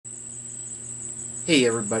Hey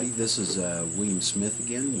everybody, this is William Smith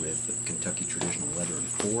again with Kentucky Traditional Leather and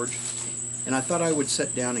Forge, and I thought I would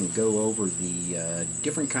sit down and go over the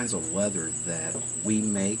different kinds of leather that we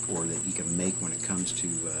make or that you can make when it comes to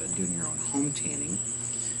doing your own home tanning.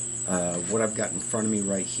 What I've got in front of me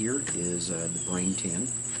right here is the Brain Tan.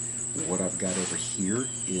 What I've got over here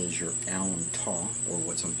is your Alum Taw, or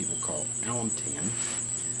what some people call Alum Tan.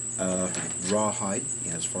 Rawhide,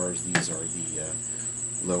 as far as these are the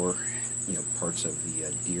lower parts of the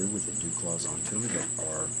deer with the dew claws onto them that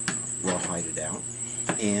are rawhided out.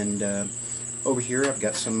 And over here I've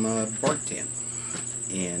got some bark tan.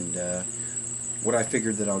 And what I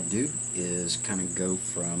figured that I'll do is kind of go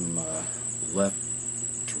from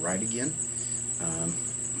left to right again.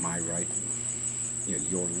 My right,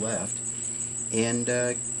 your left. And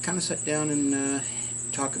kind of sit down and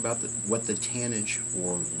talk about what the tannage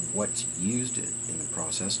or what's used in the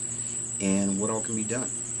process and what all can be done.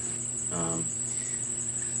 Um,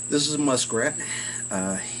 this is a muskrat.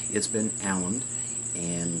 It's been allumed,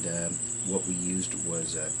 and what we used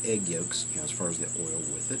was egg yolks. As far as the oil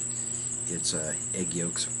with it, its egg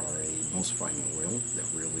yolks are a emulsifying oil that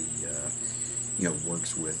really,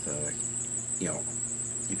 works with,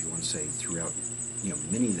 if you want to say throughout,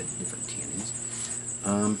 many of the different tannings.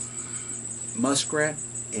 Muskrat,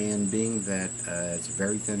 and being that it's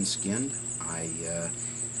very thin-skinned, I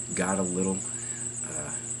got a little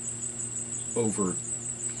over,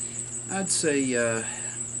 I'd say,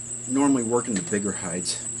 normally working the bigger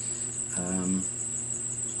hides, um,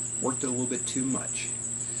 worked it a little bit too much.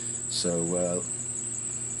 So,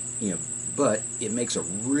 you know, but it makes a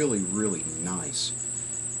really, really nice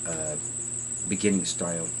uh, beginning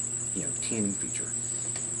style, tanning feature.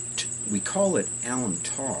 We call it alum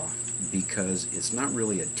taw because it's not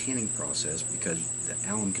really a tanning process because the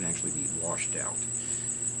alum can actually be washed out.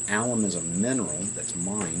 Alum is a mineral that's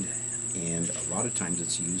mined, and a lot of times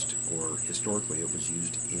it's used, or historically it was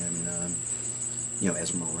used in,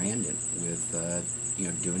 as a morandant with,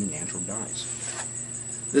 doing natural dyes.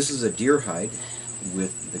 This is a deer hide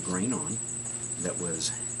with the grain on that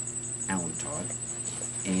was alum tawed,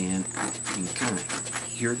 and you can kind of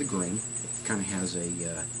hear the grain. It kind of has a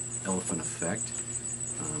elephant effect.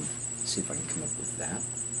 See if I can come up with that.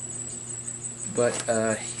 But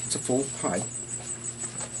it's a full hide.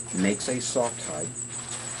 Makes a soft hide.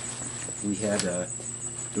 We had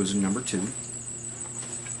it was a number 2,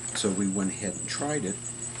 so we went ahead and tried it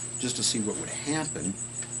just to see what would happen.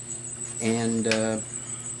 And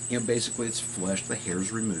basically it's flesh, the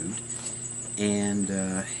hair's removed, and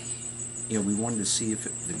we wanted to see if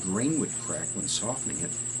the grain would crack when softening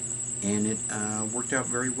it, and it worked out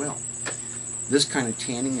very well. This kind of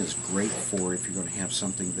tanning is great for if you're going to have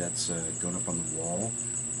something that's going up on the wall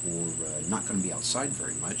or not going to be outside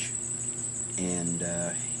very much, and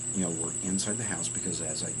we're inside the house because,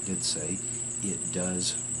 as I did say, it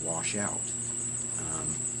does wash out.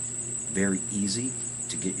 Very easy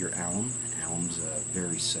to get your alum. Alum's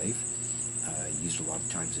very safe. Used a lot of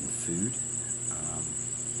times in food.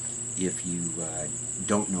 If you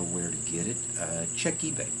don't know where to get it, check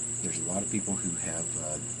eBay. There's a lot of people who have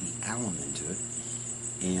the alum into it,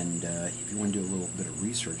 and if you want to do a little bit of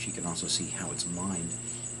research, you can also see how it's mined.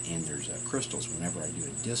 And there's crystals. Whenever I do a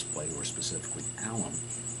display, or specifically alum,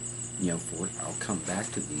 for it, I'll come back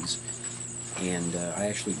to these, and I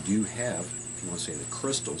actually do have, if you want to say, the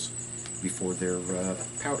crystals before they're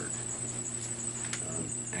powdered.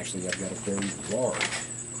 Actually, I've got a very large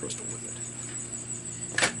crystal with it.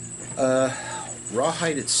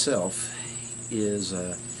 Rawhide itself is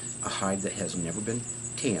a hide that has never been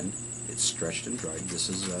tanned. It's stretched and dried. This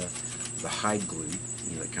is the hide glue,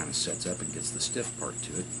 that kind of sets up and gets the stiff part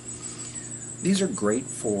to it. These are great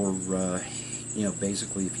for,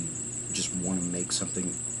 basically if you just want to make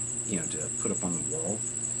something, to put up on the wall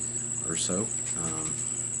or so.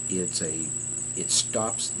 It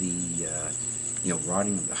stops the,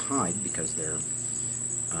 rotting of the hide because they're,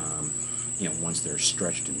 once they're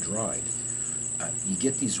stretched and dried. You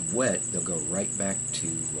get these wet, they'll go right back to,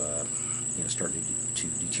 starting to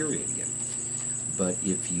deteriorate again. But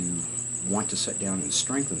if you want to sit down and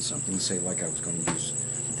strengthen something, say like I was going to use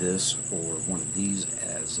this or one of these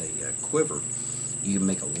as a quiver, you can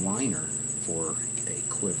make a liner for a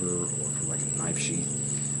quiver or for like a knife sheath,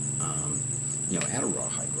 add a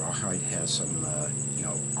rawhide. Rawhide has some,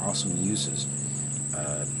 awesome uses.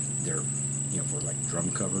 They're, for like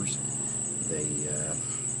drum covers.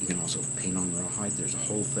 You can also paint on rawhide. There's a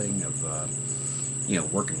whole thing of,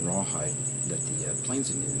 working rawhide that the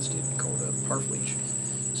Plains Indians did called parfleche.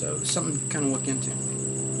 So something to kind of look into.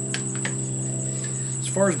 As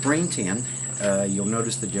far as brain tan, you'll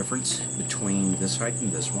notice the difference between this hide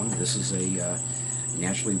and this one. This is a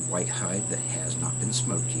naturally white hide that has not been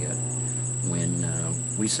smoked yet. When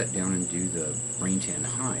we sit down and do the brain tan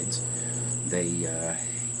hides, they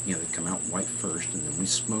they come out white first, and then we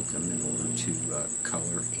smoke them in order to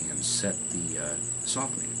color and set the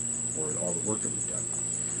softening, or all the work that we've done.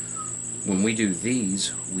 When we do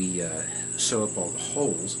these, we sew up all the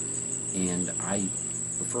holes, and I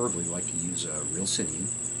preferably like to use a real sinew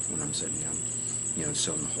when I'm sitting down,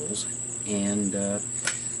 sewing the holes. And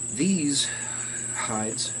these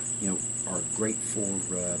hides, are great for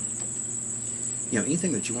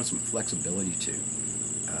anything that you want some flexibility to,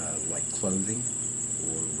 like clothing,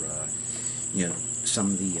 or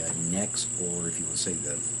some of the necks, or if you want to say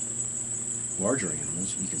the larger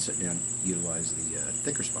animals, you can sit down and utilize the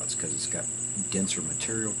thicker spots because it's got denser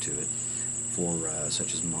material to it for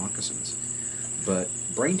such as moccasins. But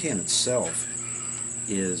brain tan itself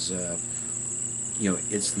is,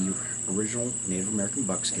 it's the original Native American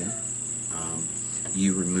buckskin.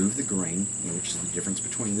 You remove the grain, which is the difference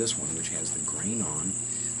between this one, which has the grain on.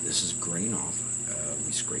 This is grain off.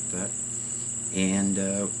 We scrape that. And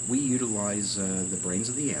we utilize the brains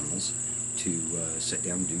of the animals to sit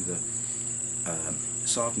down and do the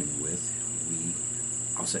softening with.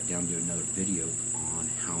 I'll sit down and do another video on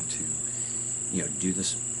how to, do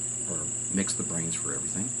this or mix the brains for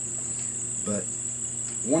everything. But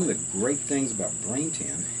one of the great things about brain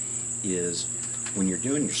tan is when you're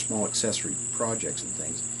doing your small accessory projects and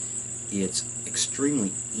things, it's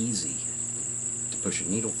extremely easy to push a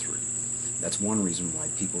needle through. That's one reason why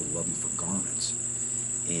people love them for garments.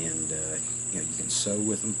 And you can sew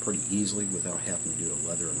with them pretty easily without having to do a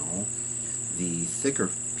leather and all. The thicker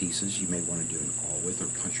pieces you may want to do an awl with or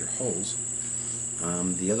punch your holes.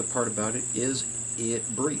 The other part about it is it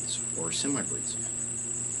breathes, or semi-breathes.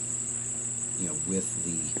 With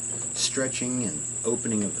the stretching and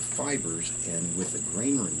opening of the fibers and with the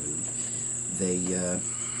grain removed, they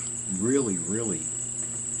really, really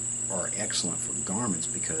are excellent for garments,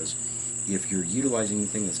 because if you're utilizing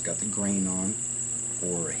anything that's got the grain on,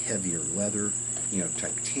 or a heavier leather,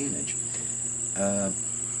 type tannage,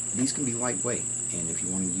 these can be lightweight. And if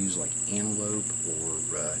you want to use like antelope or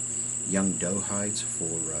young doe hides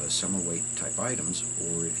for summer weight type items,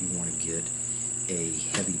 or if you want to get a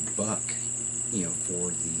heavy buck,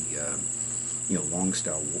 for the long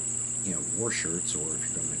style war shirts, or if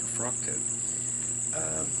you're going to make a frock coat,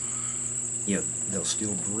 they'll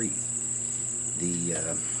still breathe. The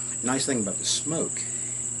nice thing about the smoke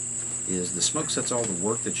is the smoke sets all the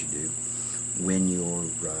work that you do when you're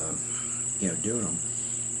doing them,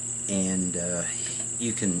 and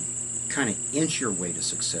you can kind of inch your way to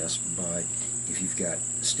success by, if you've got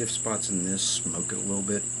stiff spots in this, smoke it a little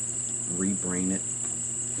bit, rebrain it,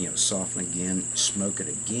 soften again, smoke it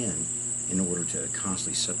again, in order to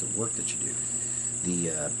constantly set the work that you do.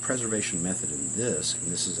 The preservation method in this, and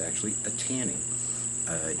this is actually a tanning,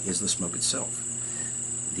 is the smoke itself.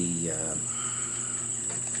 The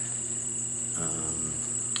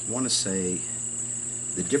I want to say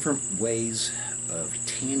the different ways of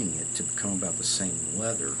tanning it to become about the same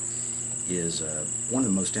leather is one of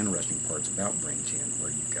the most interesting parts about brain tan, where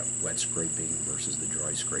you've got wet scraping versus the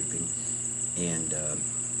dry scraping. And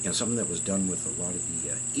something that was done with a lot of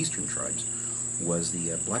the eastern tribes was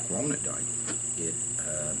the black walnut dye.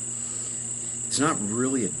 It's not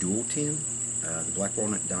really a dual tan. The black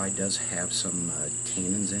walnut dye does have some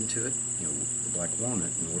tannins into it, the black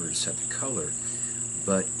walnut, in order to set the color,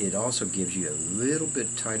 but it also gives you a little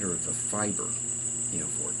bit tighter of a fiber,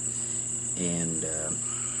 for it. And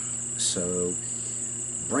so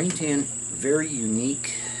brain tan, very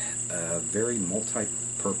unique, very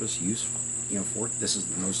multi-purpose use, for it. This is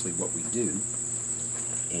mostly what we do,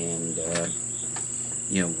 and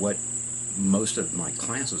what most of my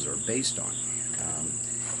classes are based on.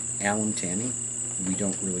 Alum tanning, we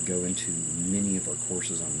don't really go into many of our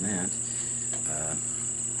courses on that.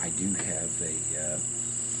 I do have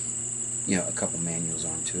a couple manuals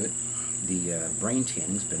onto it. The brain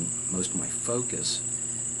tanning's been most of my focus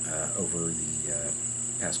over the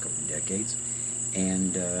past couple of decades.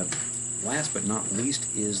 And last but not least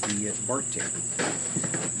is the bark tan.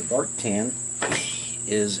 The bark tan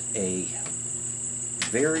is a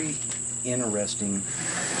very interesting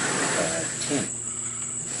tanning.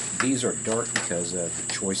 These are dark because of the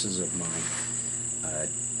choices of my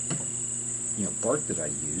bark that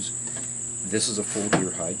I use. This is a full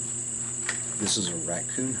deer hide. This is a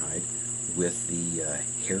raccoon hide with the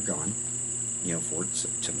hair gone, for it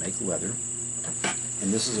to make leather.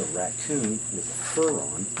 And this is a raccoon with the fur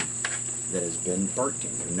on that has been bark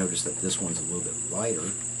tanned. You'll notice that this one's a little bit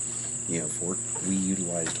lighter, for it. We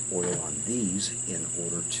utilized oil on these in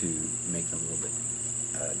order to make them a little bit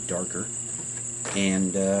darker.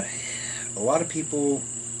 And a lot of people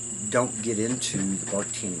don't get into the bark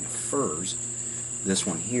tanning of furs. This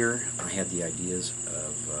one here, I had the ideas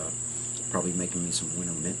of probably making me some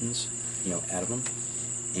winter mittens, out of them,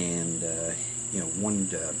 and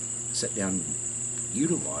wanted to sit down and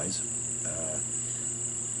utilize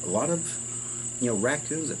a lot of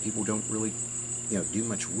raccoons that people don't really do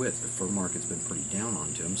much with. The fur market's been pretty down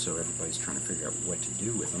onto them, so everybody's trying to figure out what to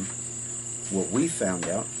do with them. What we found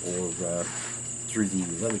out, or through the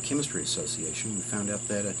Leather Chemistry Association, we found out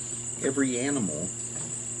that every animal,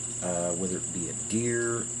 whether it be a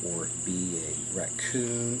deer or it be a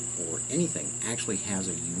raccoon or anything, actually has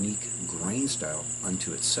a unique grain style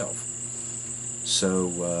unto itself.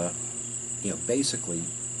 So, basically,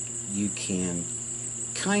 you can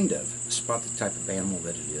kind of spot the type of animal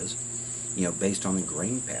that it is, based on the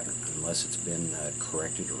grain pattern, unless it's been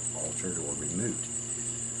corrected or altered or removed.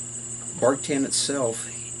 Bark tan itself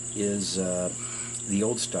is the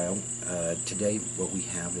old style. Today, what we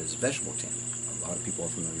have is vegetable tan. A lot of people are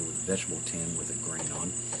familiar with vegetable tan with a grain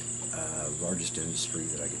on. Largest industry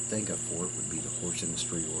that I could think of for it would be the horse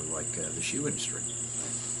industry or like the shoe industry.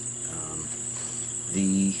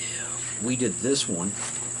 We did this one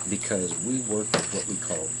because we work with what we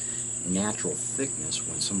call natural thickness.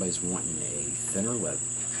 When somebody's wanting a thinner leather,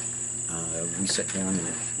 we sit down and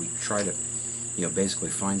we try to basically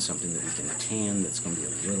find something that we can tan that's going to be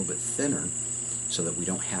a little bit thinner so that we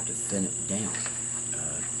don't have to thin it down.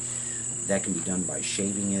 That can be done by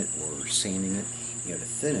shaving it or sanding it, to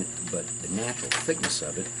thin it, but the natural thickness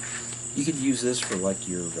of it, you could use this for like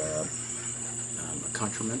your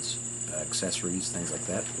accoutrements, accessories, things like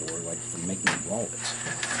that, or like for making wallets.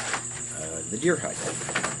 The deer hide.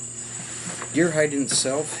 Deer hide in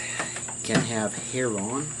itself can have hair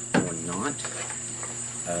on or not.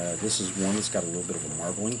 This is one that's got a little bit of a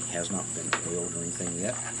marbling, has not been oiled or anything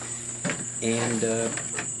yet. And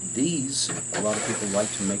these, a lot of people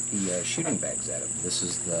like to make the shooting bags out of. This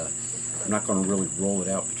is I'm not going to really roll it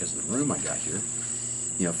out because of the room I got here,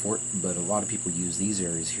 for it, but a lot of people use these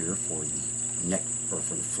areas here for the neck or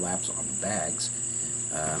for the flaps on the bags.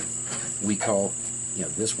 We call,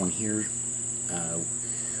 this one here,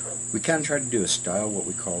 we kind of try to do a style, what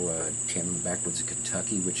we call Tan in the Backwoods of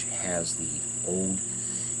Kentucky, which has the old,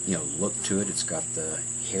 look to it. It's got the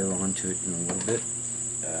hair onto it in a little bit.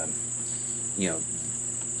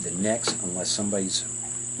 The necks, unless somebody's,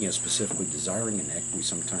 specifically desiring a neck, we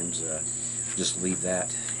sometimes just leave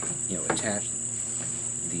that, attached.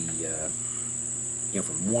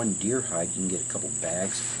 From one deer hide, you can get a couple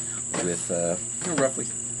bags with, roughly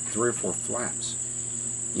 3 or 4 flaps,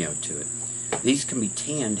 to it. These can be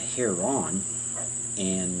tanned hair on,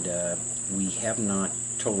 and we have not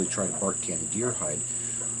totally tried to bark tan deer hide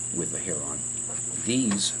with the hair on.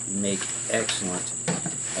 These make excellent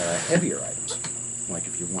heavier items, like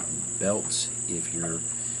if you're wanting belts, if you're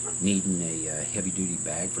needing a heavy-duty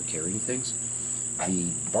bag for carrying things.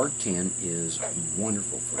 The bark tan is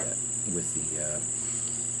wonderful for that. With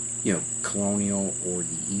the colonial or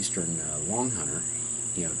the eastern long hunter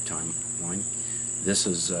timeline, this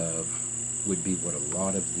is would be what a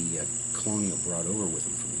lot of the colonial brought over with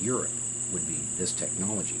them from Europe, would be this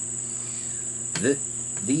technology.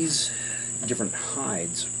 These different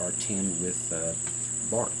hides are tanned with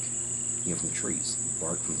bark, from trees.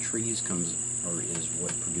 Bark from trees is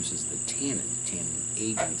what produces the tannin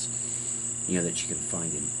agents, that you can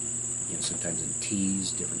find in, sometimes in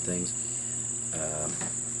teas, different things.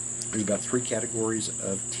 There's about 3 categories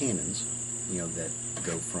of tannins, that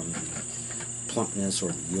go from the plumpness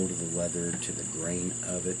or the yield of the leather to the grain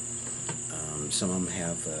of it. Some of them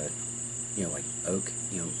have, like oak,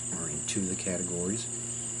 are in 2 of the categories.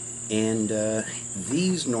 And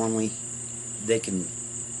these normally, they can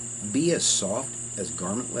be as soft as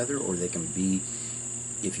garment leather, or they can be,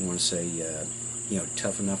 if you want to say,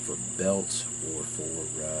 tough enough for belts, or for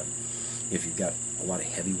if you've got a lot of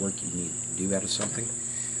heavy work you need to do out of something.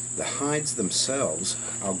 The hides themselves,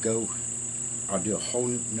 I'll do a whole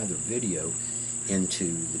nother video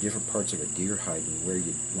into the different parts of a deer hide and where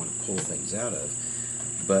you want to pull things out of.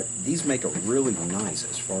 But these make it really nice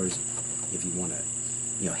as far as if you want to,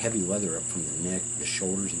 heavy leather up from the neck, the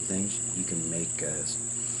shoulders and things. You can make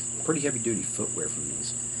pretty heavy-duty footwear from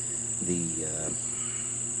these.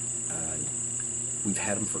 We've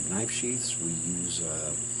had them for knife sheaths. We use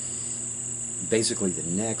basically the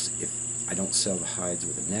necks. If I don't sell the hides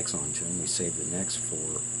with the necks onto them, we save the necks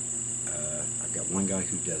for. I've got one guy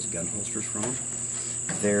who does gun holsters from them.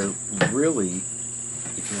 They're really,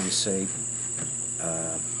 if you want to say,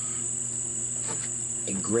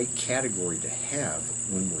 a great category to have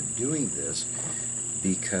when we're doing this,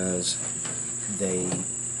 because they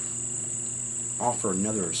offer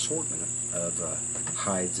another assortment of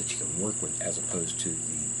hides that you can work with as opposed to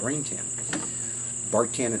the brain tan.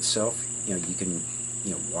 Bark tan itself, you can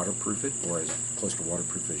waterproof it, or as close to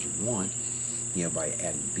waterproof as you want. By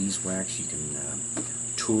adding beeswax, you can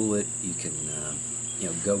tool it. You can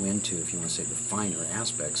go into, if you want to say, the finer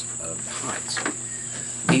aspects of the hides.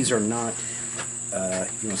 These are not,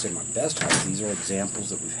 if you want to say, my best hides. These are examples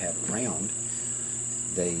that we've had around.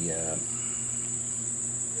 They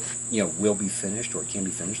will be finished, or can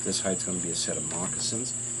be finished. This hide's going to be a set of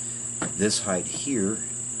moccasins. This hide here,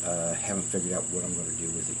 haven't figured out what I'm going to do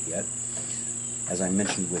with it yet. As I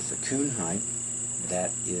mentioned with the coon hide,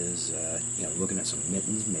 that is, looking at some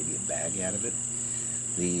mittens, maybe a bag out of it.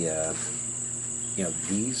 The,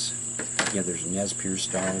 these, there's Nez Perce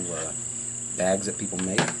style bags that people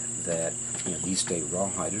make that, these stay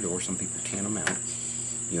rawhided, or some people tan them out,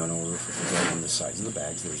 in order for it to go on the sides of the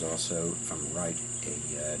bags. There's also, if I'm right,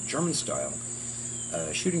 a German style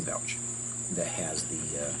shooting pouch that has the,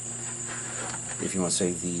 if you want to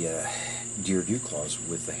say, the deer dew claws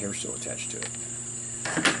with the hair still attached to it.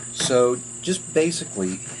 So just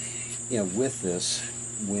basically, with this,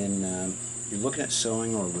 when you're looking at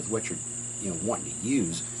sewing, or with what you're wanting to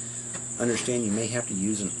use, understand you may have to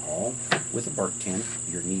use an awl with a bark tan.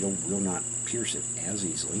 Your needle will not pierce it as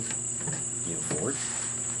easily, for it.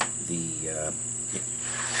 The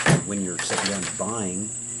when you're sitting down buying,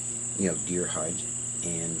 deer hides,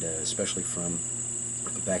 and especially from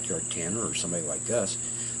a backyard tanner or somebody like us,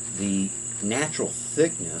 the natural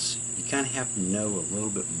thickness, you kind of have to know a little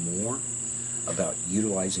bit more about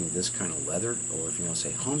utilizing this kind of leather, or if you want to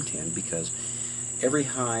say home tan, because every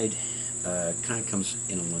hide kind of comes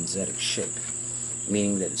in a lensetic shape,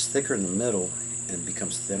 meaning that it's thicker in the middle and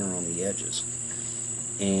becomes thinner on the edges.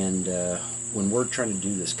 And when we're trying to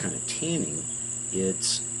do this kind of tanning,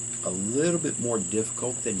 it's a little bit more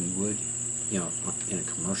difficult than you would, in a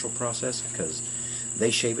commercial process, because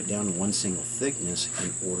they shave it down to one single thickness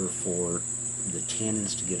in order for the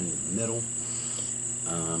tannins to get into the middle.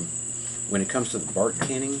 When it comes to the bark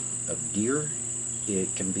tanning of deer,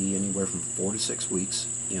 it can be anywhere from 4 to 6 weeks,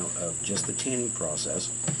 of just the tanning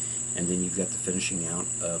process, and then you've got the finishing out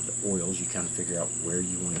of the oils. You kind of figure out where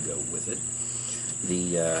you want to go with it.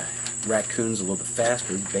 The raccoon's a little bit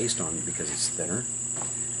faster based on, because it's thinner.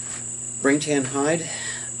 Brain tan hide,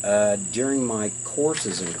 during my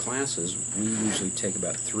courses and classes, we usually take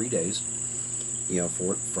about 3 days,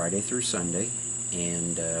 for it, Friday through Sunday,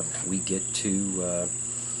 and we get to,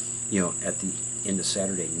 at the end of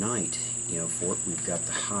Saturday night, for it, we've got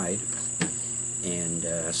the hide, and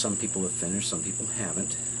some people have finished, some people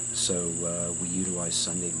haven't, so we utilize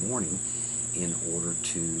Sunday morning in order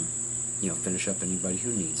to, finish up anybody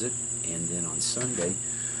who needs it, and then on Sunday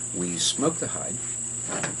we smoke the hide,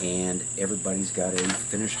 and everybody's got a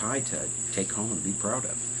finished hide to take home and be proud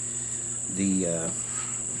of.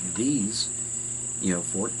 These,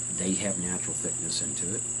 for it, they have natural thickness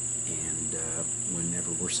into it, and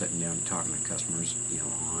whenever we're sitting down and talking to customers,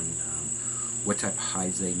 on what type of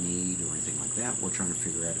hides they need or anything like that, we're trying to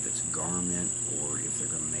figure out if it's a garment, or if they're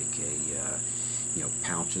going to make a,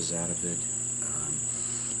 pouches out of it.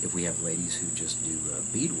 If we have ladies who just do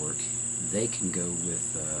beadwork, they can go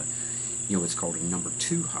with, what's called a number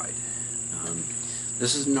 2 hide.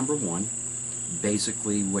 This is number 1.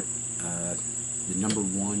 Basically, what the number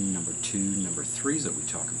 1, number 2, number 3s that we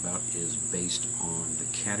talk about is based on the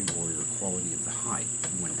category or quality of the hide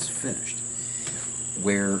when it's finished.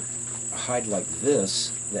 Where a hide like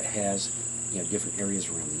this that has, different areas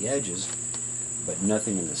around the edges, but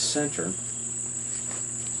nothing in the center,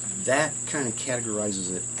 that kind of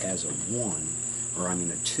categorizes it as a 1, or I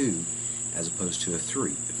mean a 2, as opposed to a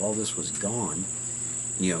 3. If all this was gone,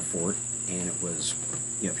 for it, and it was,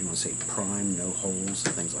 if you want to say prime, no holes,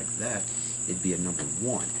 things like that, it'd be a number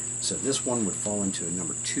 1. So this one would fall into a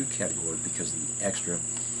number 2 category because of the extra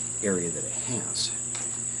area that it has.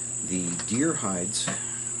 The deer hides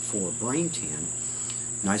for brain tan,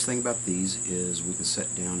 nice thing about these is we can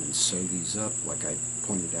sit down and sew these up like I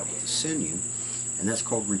pointed out with the sinew, and that's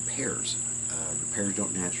called repairs. Repairs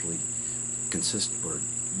don't naturally consist, or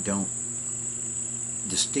don't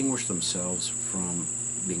distinguish themselves from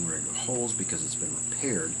being regular holes because it's been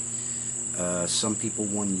repaired. Some people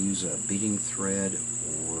want to use a beading thread,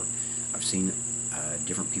 or I've seen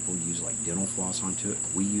different people use like dental floss onto it.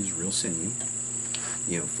 We use real sinew,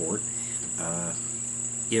 for it.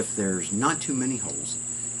 If there's not too many holes,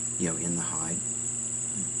 in the hide,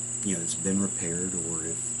 it's been repaired, or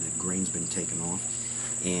if the grain's been taken off,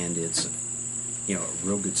 and it's, a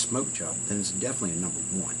real good smoke job, then it's definitely a number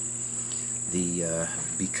 1.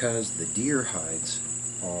 Because the deer hides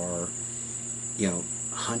are,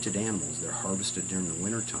 hunted animals, they're harvested during the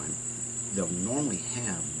winter time, they'll normally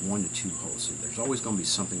have 1 to 2 holes. So there's always going to be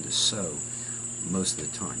something to sow most of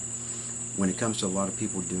the time. When it comes to a lot of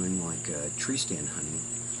people doing like tree stand hunting,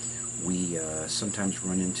 we sometimes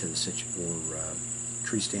run into the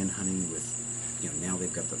tree stand hunting with, now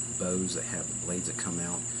they've got the bows that have the blades that come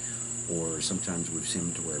out, or sometimes we've seen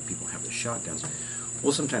them to where people have the shotguns.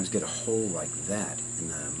 We'll sometimes get a hole like that in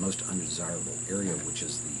the most undesirable area, which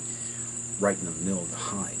is right in the middle of the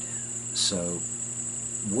hide. So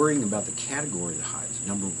worrying about the category of the hides,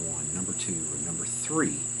 number 1, number 2, or number 3,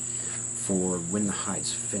 for when the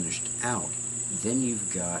hide's finished out, then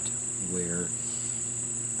you've got where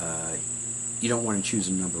you don't want to choose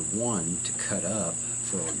a number 1 to cut up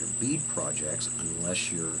for all your bead projects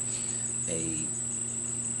unless you're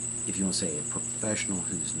if you want to say a professional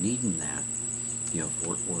who's needing that,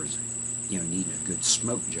 or is, needing a good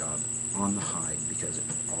smoke job on the hide because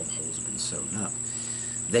all the holes have been sewn up.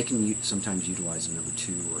 They can sometimes utilize a number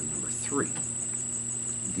 2 or a number 3.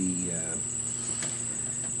 The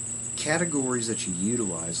categories that you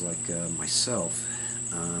utilize, like myself,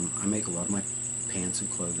 I make a lot of my pants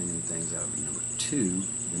and clothing and things out of a number 2.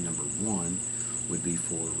 The number 1 would be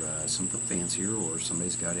for something fancier, or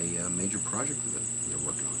somebody's got a major project that they're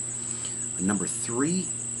working on. A number 3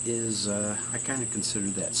 is, I kind of consider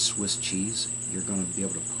that Swiss cheese. You're going to be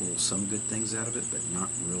able to pull some good things out of it, but not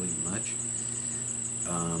really much.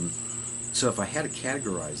 So if I had to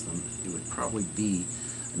categorize them, it would probably be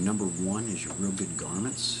number 1 is your real good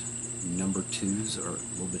garments. Number 2s are a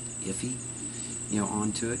little bit iffy,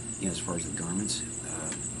 onto it, as far as the garments.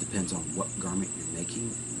 Depends on what garment you're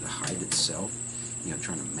making, the hide itself,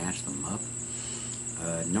 trying to match them up.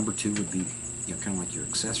 Number 2 would be, kind of like your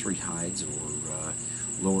accessory hides or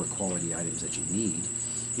lower quality items that you need.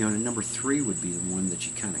 And number 3 would be the one that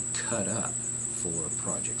you kind of cut up for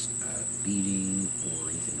projects, beading or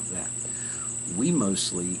anything of that. We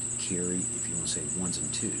mostly carry, if you want to say, 1s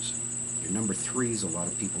and 2s. Your number 3s, a lot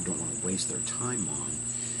of people don't want to waste their time on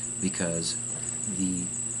because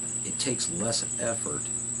it takes less effort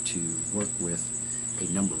to work with a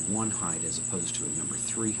number 1 hide as opposed to a number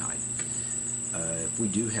 3 hide. If we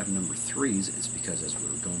do have number 3s, it's because as we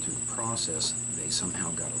were going through the process, they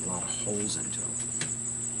somehow got a lot of holes into them.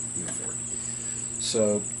 For it.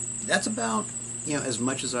 So that's about as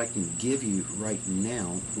much as I can give you right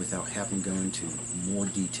now without having to go into more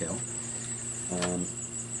detail.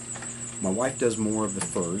 My wife does more of the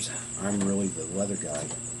furs. I'm really the leather guy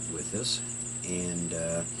with this. And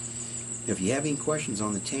if you have any questions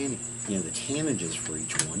on the tannages for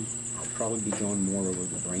each one, I'll probably be going more over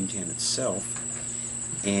the brain tan itself.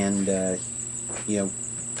 And I'm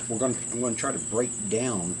going to try to break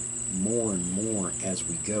down more and more as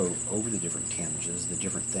we go over the different tannages, the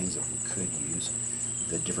different things that we could use,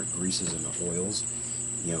 the different greases and the oils,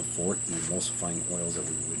 for it, the emulsifying oils that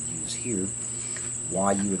we would use here,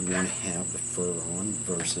 why you would want to have the fur on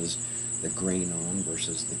versus the grain on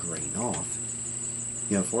versus the grain off,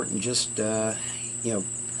 for it, and just,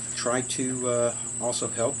 try to also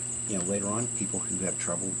help, later on, people who have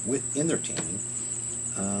trouble in their tanning,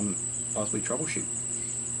 possibly troubleshoot.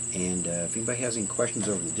 And if anybody has any questions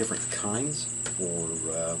over the different kinds or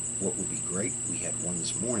what would be great, we had one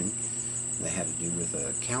this morning that had to do with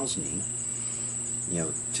a cow's knee,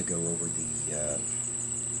 to go over the,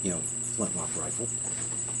 flintlock rifle.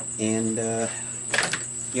 And,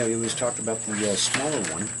 it was talked about the smaller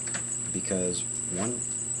one because, one,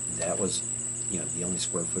 that was, the only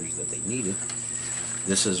square footage that they needed.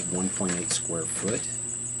 This is 1.8 square foot.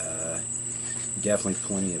 Definitely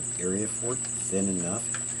plenty of area for it, thin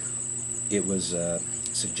enough. It was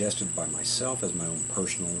suggested by myself as my own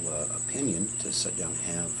personal opinion to sit down and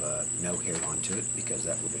have no hair onto it because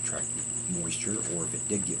that would attract moisture, or if it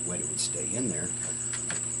did get wet it would stay in there.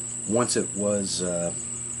 Once it was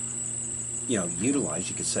utilized,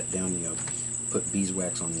 you could sit down, put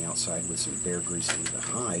beeswax on the outside with some bear grease into the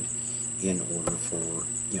hide in order for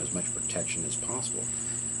as much protection as possible.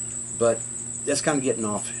 But that's kind of getting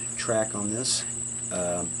off track on this.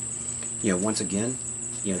 Once again,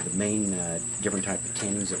 the main different type of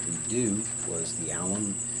tannings that we do was the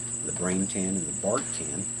alum, the brain tan, and the bark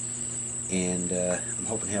tan. And I'm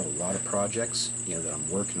hoping to have a lot of projects, that I'm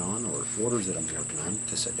working on, or orders that I'm working on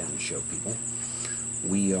to sit down and show people.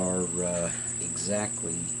 We are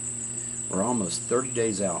we're almost 30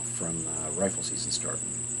 days out from rifle season starting,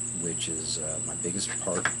 which is my biggest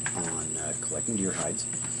part on collecting deer hides.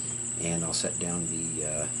 And I'll sit down and be,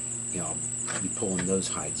 I'll be pulling those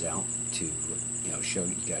hides out to, show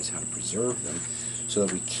you guys how to preserve them so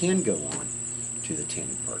that we can go on to the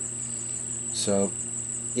tanning part. So,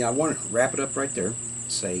 I want to wrap it up right there.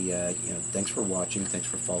 say, thanks for watching, thanks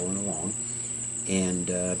for following along, and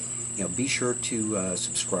be sure to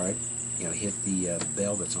subscribe. Hit the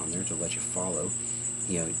bell that's on there to let you follow,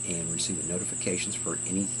 and receive the notifications for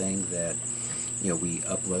anything that we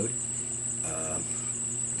upload.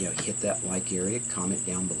 Hit that like area, comment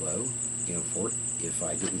down below, for it. If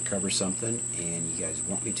I didn't cover something and you guys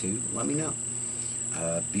want me to, let me know.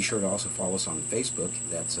 Be sure to also follow us on Facebook.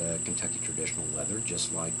 That's Kentucky Traditional Leather,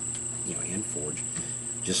 just like, and Forge,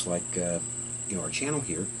 just like, our channel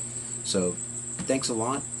here. So, thanks a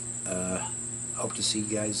lot. Hope to see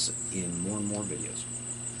you guys in more and more videos.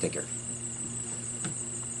 Take care.